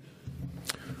said to me,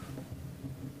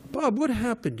 Bob, what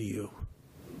happened to you?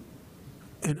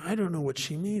 And I don't know what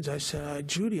she means. I said,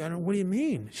 Judy, what do you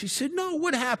mean? She said, no,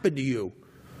 what happened to you?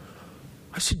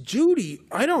 I said, Judy,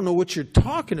 I don't know what you're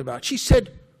talking about. She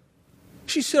said,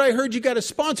 I heard you got a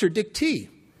sponsor, Dick T.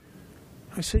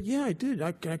 I said, yeah, I did.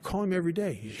 I call him every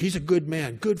day. He's a good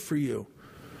man. Good for you.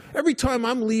 Every time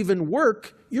I'm leaving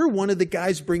work, you're one of the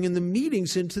guys bringing the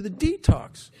meetings into the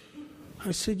detox.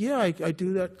 I said, yeah, I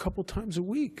do that a couple times a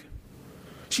week.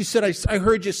 She said, I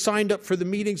heard you signed up for the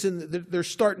meetings and they're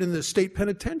starting in the state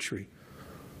penitentiary.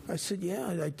 I said, yeah,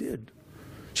 I did.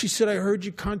 She said, I heard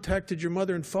you contacted your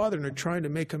mother and father and are trying to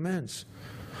make amends.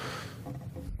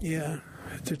 Yeah,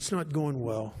 it's not going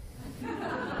well.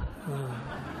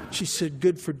 She said,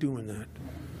 good for doing that.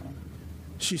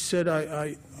 She said,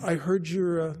 I heard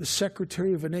you're the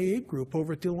secretary of an AA group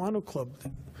over at the Alano Club.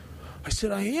 I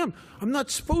said, I am. I'm not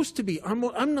supposed to be.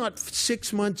 I'm not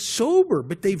 6 months sober,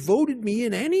 but they voted me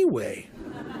in anyway.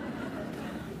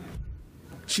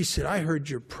 She said, I heard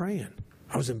you're praying.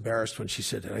 I was embarrassed when she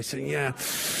said that. I said,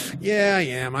 yeah, I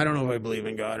am. I don't know if I believe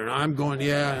in God. And I'm going,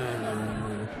 yeah.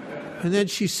 And then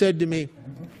she said to me,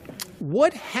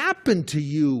 what happened to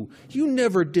you? You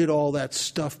never did all that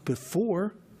stuff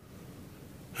before.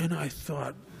 And I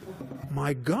thought,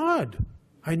 my God,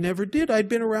 I never did. I'd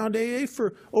been around AA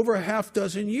for over a half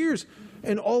dozen years,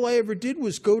 and all I ever did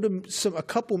was go to a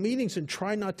couple meetings and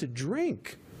try not to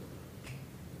drink.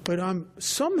 But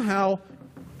somehow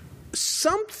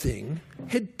something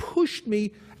had pushed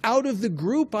me out of the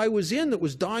group I was in that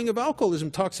was dying of alcoholism.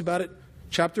 Talks about it,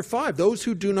 chapter 5. Those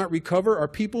who do not recover are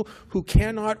people who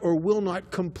cannot or will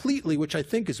not completely, which I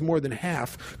think is more than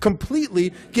half,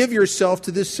 completely give yourself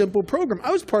to this simple program. I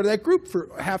was part of that group for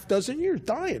a half dozen years,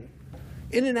 dying,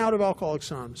 in and out of Alcoholics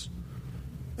Anonymous.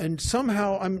 And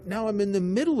somehow I'm in the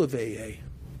middle of AA.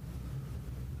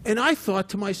 And I thought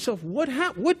to myself, what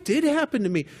did happen to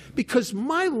me? Because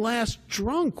my last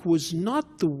drunk was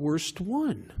not the worst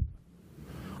one.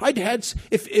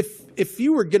 If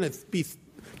you were going to be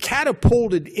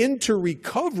catapulted into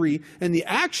recovery and the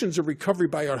actions of recovery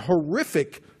by a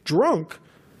horrific drunk,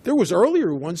 there was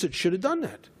earlier ones that should have done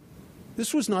that.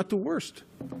 This was not the worst.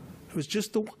 It was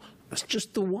just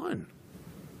the one.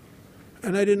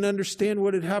 And I didn't understand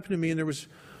what had happened to me. And there was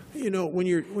When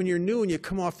you're new and you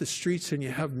come off the streets and you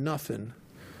have nothing,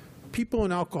 people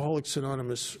in Alcoholics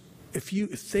Anonymous,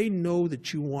 if they know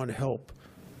that you want help,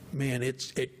 man,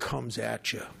 it comes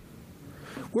at you.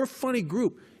 We're a funny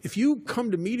group. If you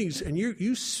come to meetings and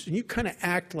you kind of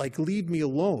act like leave me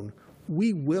alone,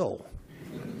 we will.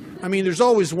 I mean, there's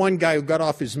always one guy who got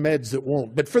off his meds that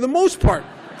won't. But for the most part,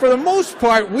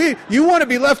 you want to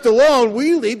be left alone,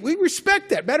 we leave. We respect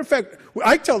that. Matter of fact,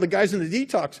 I tell the guys in the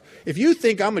detox, if you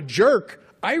think I'm a jerk,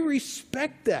 I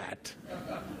respect that.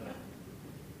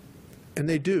 And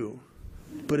they do.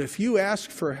 But if you ask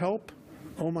for help,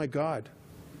 oh my God,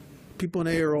 people in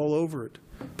AA are all over it.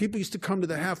 People used to come to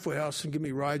the halfway house and give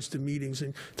me rides to meetings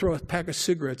and throw a pack of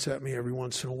cigarettes at me every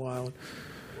once in a while.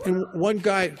 And one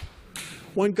guy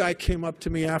came up to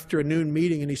me after a noon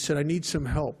meeting and he said, I need some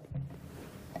help.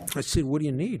 I said, what do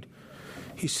you need?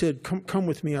 He said, come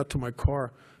with me out to my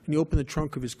car. And he opened the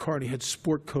trunk of his car and he had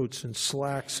sport coats and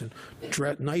slacks and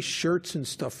nice shirts and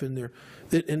stuff in there.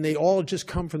 And they all just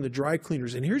come from the dry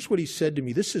cleaners. And here's what he said to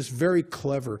me. This is very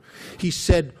clever. He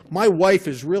said, my wife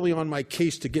is really on my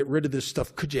case to get rid of this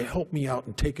stuff. Could you help me out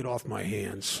and take it off my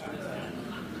hands?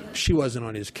 She wasn't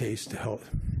on his case to help.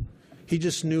 He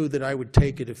just knew that I would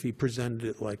take it if he presented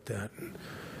it like that.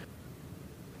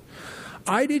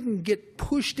 I didn't get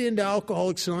pushed into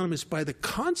Alcoholics Anonymous by the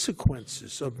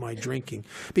consequences of my drinking,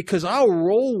 because I'll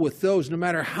roll with those no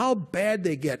matter how bad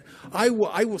they get. I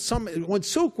will. When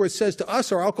Silkworth says to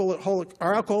us, our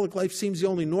alcoholic life seems the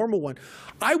only normal one,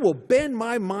 I will bend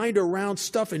my mind around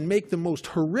stuff and make the most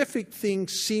horrific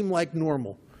things seem like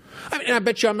normal. I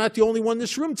bet you I'm not the only one in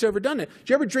this room that's ever done it. Did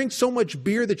you ever drink so much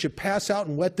beer that you pass out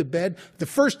and wet the bed? The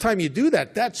first time you do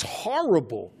that, that's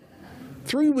horrible.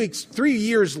 3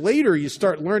 years later, you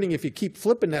start learning if you keep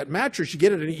flipping that mattress, you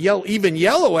get it even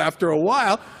yellow after a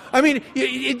while. I mean,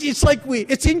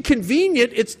 it's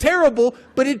inconvenient, it's terrible,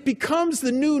 but it becomes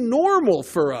the new normal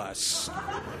for us,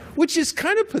 which is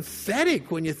kind of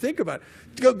pathetic when you think about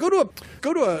it.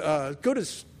 Go to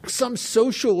some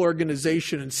social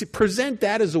organization and present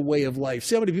that as a way of life.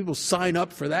 See how many people sign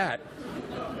up for that.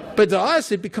 But to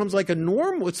us, it becomes like a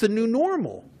normal. It's the new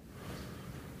normal.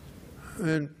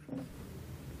 And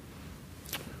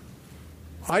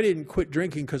I didn't quit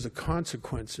drinking because of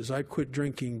consequences. I quit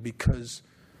drinking because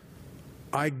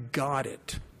I got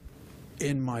it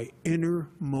in my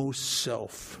innermost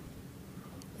self,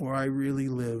 where I really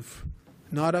live.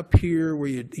 Not up here where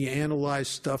you analyze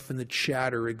stuff and the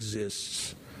chatter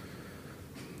exists.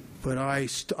 But I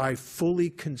fully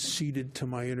conceded to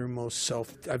my innermost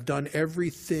self. I've done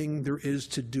everything there is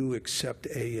to do except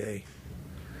AA.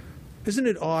 Isn't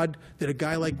it odd that a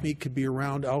guy like me could be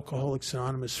around Alcoholics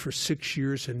Anonymous for 6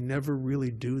 years and never really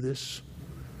do this?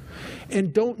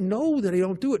 And don't know that I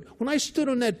don't do it. When I stood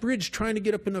on that bridge trying to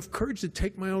get up enough courage to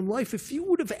take my own life, if you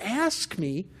would have asked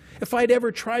me if I'd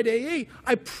ever tried AA,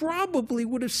 I probably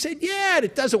would have said, yeah,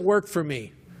 it doesn't work for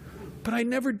me. But I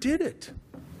never did it.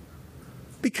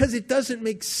 Because it doesn't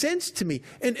make sense to me.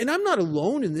 And I'm not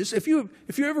alone in this. If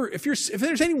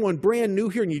there's anyone brand new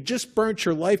here and you just burnt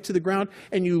your life to the ground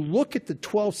and you look at the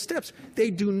 12 steps,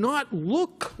 they do not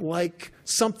look like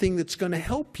something that's going to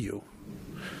help you.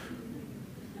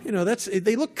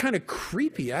 They look kind of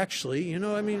creepy, actually.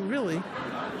 Really.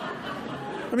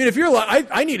 If you're like,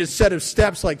 I need a set of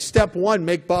steps like step 1,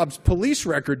 make Bob's police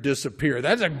record disappear.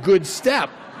 That's a good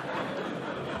step.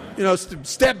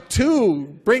 Step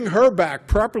 2, bring her back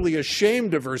properly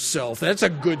ashamed of herself. That's a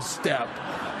good step.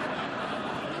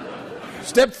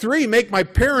 Step 3, make my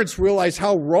parents realize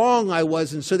how wrong I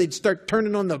was, and so they'd start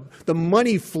turning on the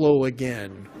money flow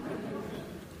again.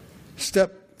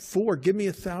 Step 4, give me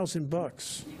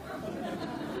 $1,000.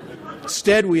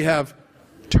 Instead, we have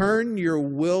turn your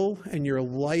will and your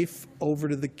life over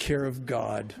to the care of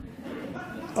God.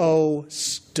 Oh,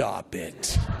 stop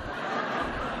it.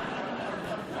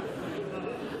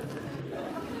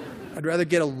 I'd rather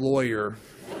get a lawyer.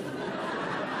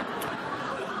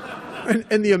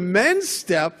 And the amends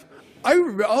step,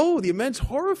 the amends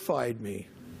horrified me.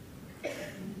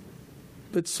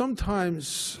 But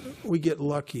sometimes we get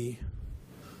lucky.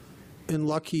 And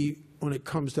lucky when it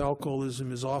comes to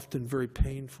alcoholism is often very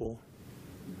painful.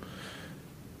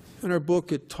 In our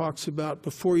book, it talks about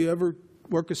before you ever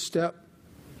work a step,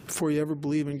 before you ever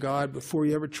believe in God, before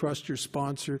you ever trust your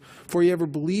sponsor, before you ever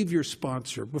believe your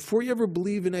sponsor, before you ever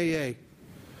believe in AA,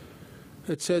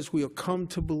 it says we'll come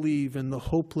to believe in the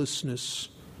hopelessness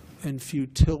and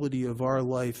futility of our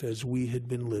life as we had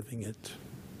been living it.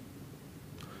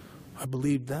 I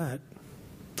believed that.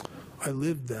 I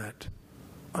lived that.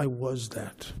 I was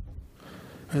that.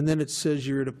 And then it says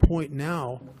you're at a point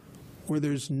now where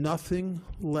there's nothing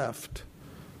left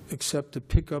except to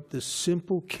pick up this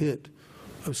simple kit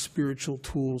of spiritual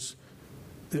tools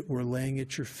that were laying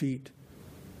at your feet.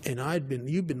 And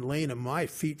you've been laying at my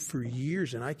feet for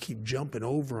years, and I keep jumping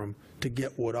over them to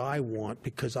get what I want,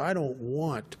 because I don't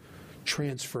want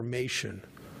transformation.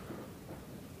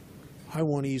 I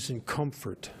want ease and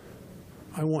comfort.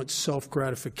 I want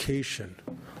self-gratification.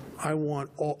 I want.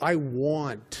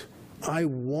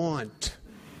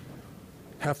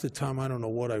 Half the time I don't know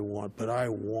what I want, but I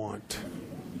want.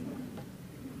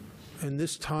 And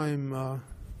this time,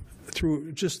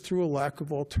 through a lack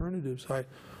of alternatives,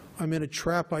 I'm in a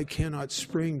trap I cannot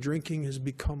spring. Drinking has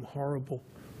become horrible.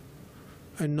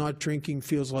 And not drinking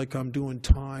feels like I'm doing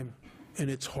time, and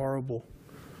it's horrible.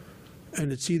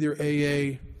 And it's either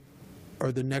AA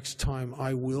or the next time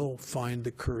I will find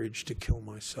the courage to kill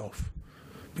myself,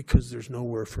 because there's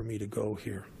nowhere for me to go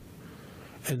here.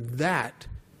 And that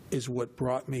is what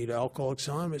brought me to Alcoholics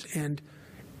Anonymous, and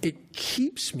it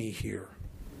keeps me here.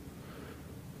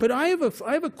 But I have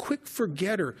a quick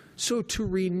forgetter, so to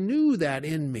renew that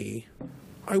in me,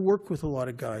 I work with a lot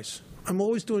of guys. I'm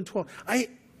always doing 12.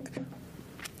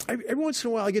 Every once in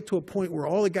a while I get to a point where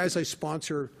all the guys I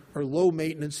sponsor are low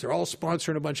maintenance. They're all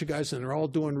sponsoring a bunch of guys, and they're all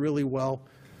doing really well.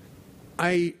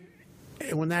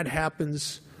 When that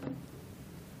happens,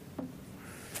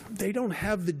 they don't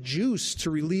have the juice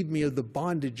to relieve me of the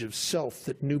bondage of self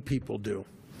that new people do.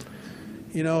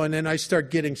 You know, and then I start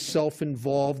getting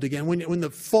self-involved again. When the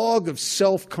fog of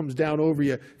self comes down over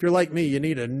you, if you're like me, you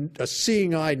need a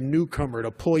seeing-eyed newcomer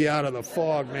to pull you out of the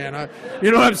fog, man.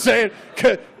 You know what I'm saying?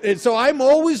 And so I'm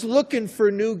always looking for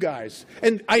new guys.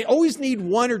 And I always need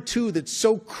one or two that's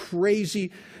so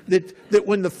crazy that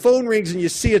when the phone rings and you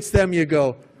see it's them, you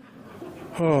go,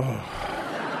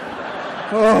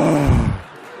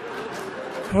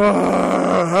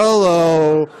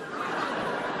 hello.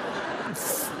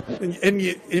 And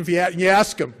if you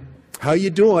ask them, how you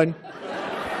doing?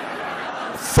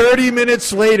 30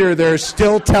 minutes later, they're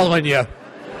still telling you.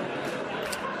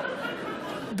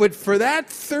 But for that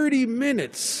 30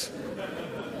 minutes,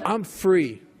 I'm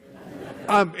free.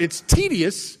 It's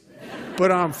tedious,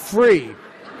 but I'm free.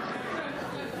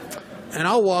 And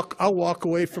I'll walk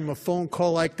away from a phone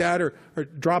call like that, or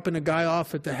dropping a guy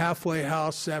off at the halfway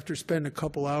house after spending a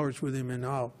couple hours with him, and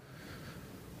I'll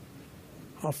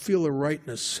feel a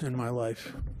rightness in my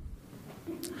life.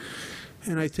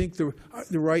 And I think the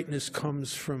rightness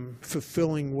comes from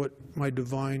fulfilling what my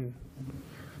divine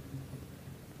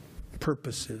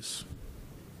purpose is.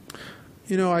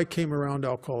 You know, I came around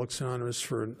Alcoholics Anonymous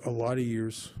for a lot of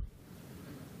years.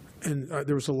 And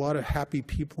there was a lot of happy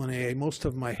people in AA. Most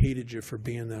of them I hated you for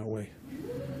being that way.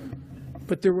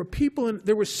 But there were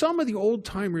there were some of the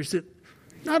old-timers that,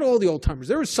 not all the old-timers,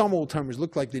 there were some old-timers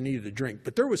looked like they needed a drink,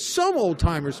 but there were some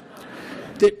old-timers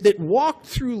that walked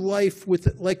through life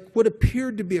with like what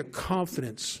appeared to be a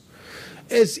confidence,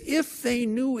 as if they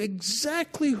knew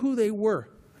exactly who they were.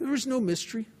 There was no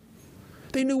mystery.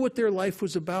 They knew what their life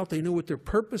was about. They knew what their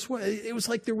purpose was. It was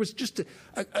like there was just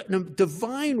a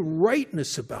divine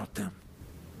rightness about them.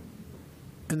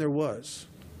 And there was,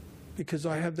 because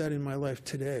I have that in my life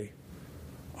today.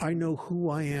 I know who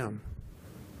I am.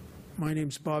 My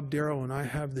name's Bob Darrow, and I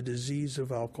have the disease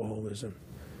of alcoholism.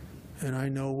 And I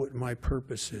know what my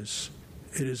purpose is.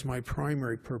 It is my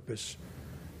primary purpose.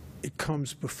 It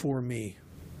comes before me.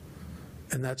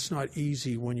 And that's not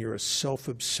easy when you're a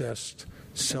self-obsessed,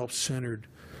 self-centered,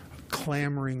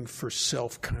 clamoring for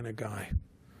self kind of guy.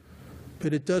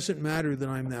 But it doesn't matter that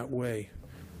I'm that way.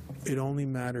 It only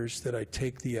matters that I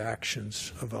take the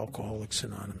actions of Alcoholics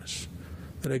Anonymous,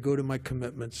 that I go to my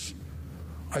commitments,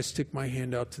 I stick my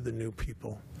hand out to the new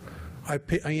people. I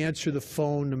answer the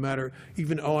phone no matter,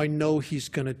 even, I know he's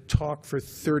going to talk for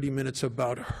 30 minutes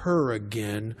about her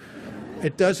again.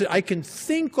 It doesn't, I can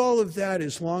think all of that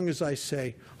as long as I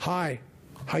say, hi,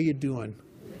 how you doing?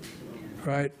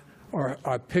 Right? Or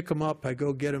I pick them up, I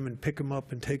go get them and pick them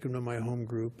up and take them to my home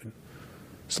group. And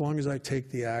as long as I take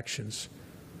the actions.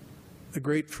 The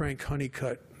great Frank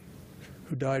Honeycutt,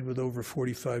 who died with over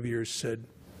 45 years, said,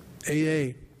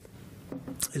 AA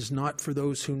is not for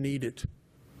those who need it.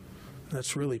 And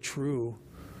that's really true.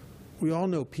 We all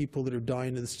know people that are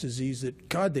dying of this disease that,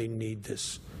 God, they need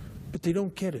this. But they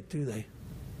don't get it, do they?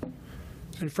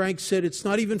 And Frank said it's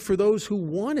not even for those who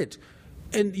want it.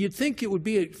 And you'd think it would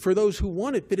be for those who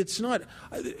want it, but it's not.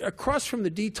 Across from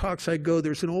the detox I go,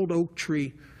 there's an old oak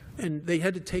tree, and they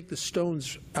had to take the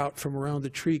stones out from around the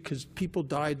tree because people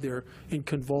died there in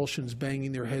convulsions,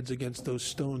 banging their heads against those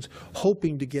stones,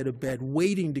 hoping to get a bed,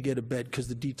 waiting to get a bed because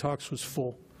the detox was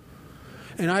full.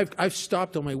 And I've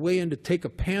stopped on my way in to take a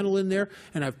panel in there,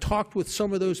 and I've talked with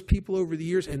some of those people over the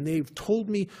years, and they've told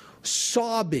me,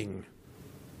 sobbing,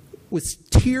 with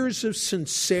tears of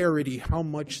sincerity, how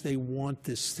much they want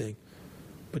this thing.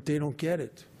 But they don't get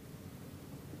it.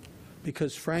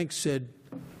 Because Frank said,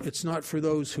 it's not for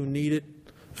those who need it,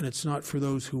 and it's not for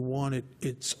those who want it.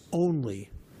 It's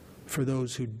only for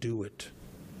those who do it.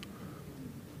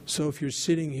 So if you're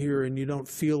sitting here and you don't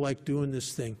feel like doing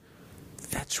this thing,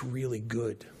 that's really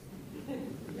good.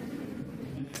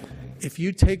 If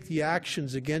you take the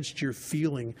actions against your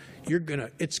feeling, you're gonna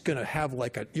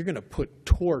put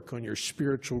torque on your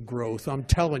spiritual growth. I'm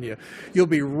telling you, you'll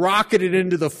be rocketed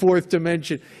into the fourth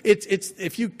dimension.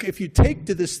 If you take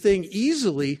to this thing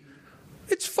easily,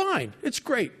 it's fine. It's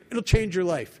great. It'll change your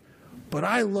life. But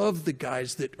I love the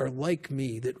guys that are like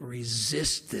me that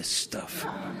resist this stuff.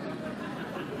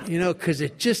 You know,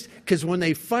 because when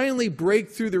they finally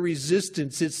break through the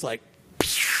resistance, it's like,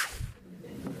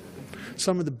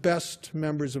 some of the best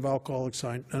members of Alcoholics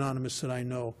Anonymous that I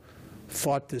know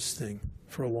fought this thing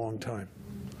for a long time.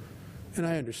 And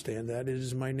I understand that. It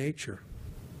is my nature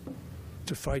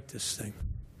to fight this thing.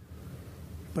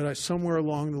 But somewhere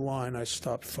along the line, I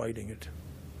stopped fighting it.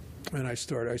 And I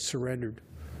surrendered.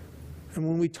 And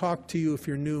when we talk to you, if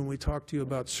you're new, and we talk to you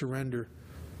about surrender,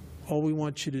 all we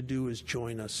want you to do is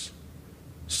join us.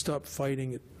 Stop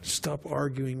fighting it. Stop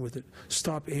arguing with it.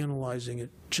 Stop analyzing it.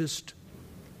 Just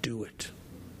do it.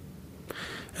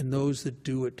 And those that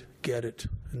do it, get it.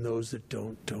 And those that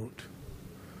don't, don't.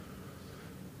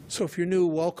 So if you're new,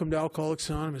 welcome to Alcoholics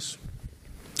Anonymous.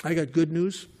 I got good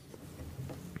news,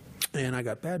 and I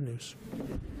got bad news.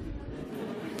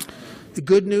 The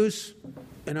good news,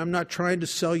 and I'm not trying to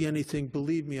sell you anything,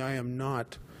 believe me, I am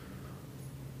not.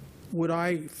 What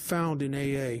I found in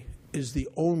AA is the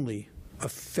only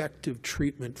effective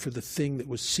treatment for the thing that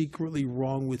was secretly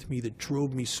wrong with me that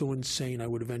drove me so insane I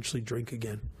would eventually drink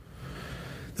again.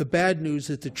 The bad news is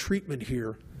that the treatment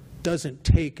here doesn't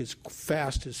take as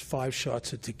fast as 5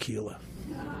 shots of tequila,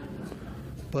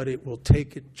 but it will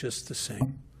take it just the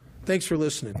same. Thanks for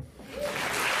listening.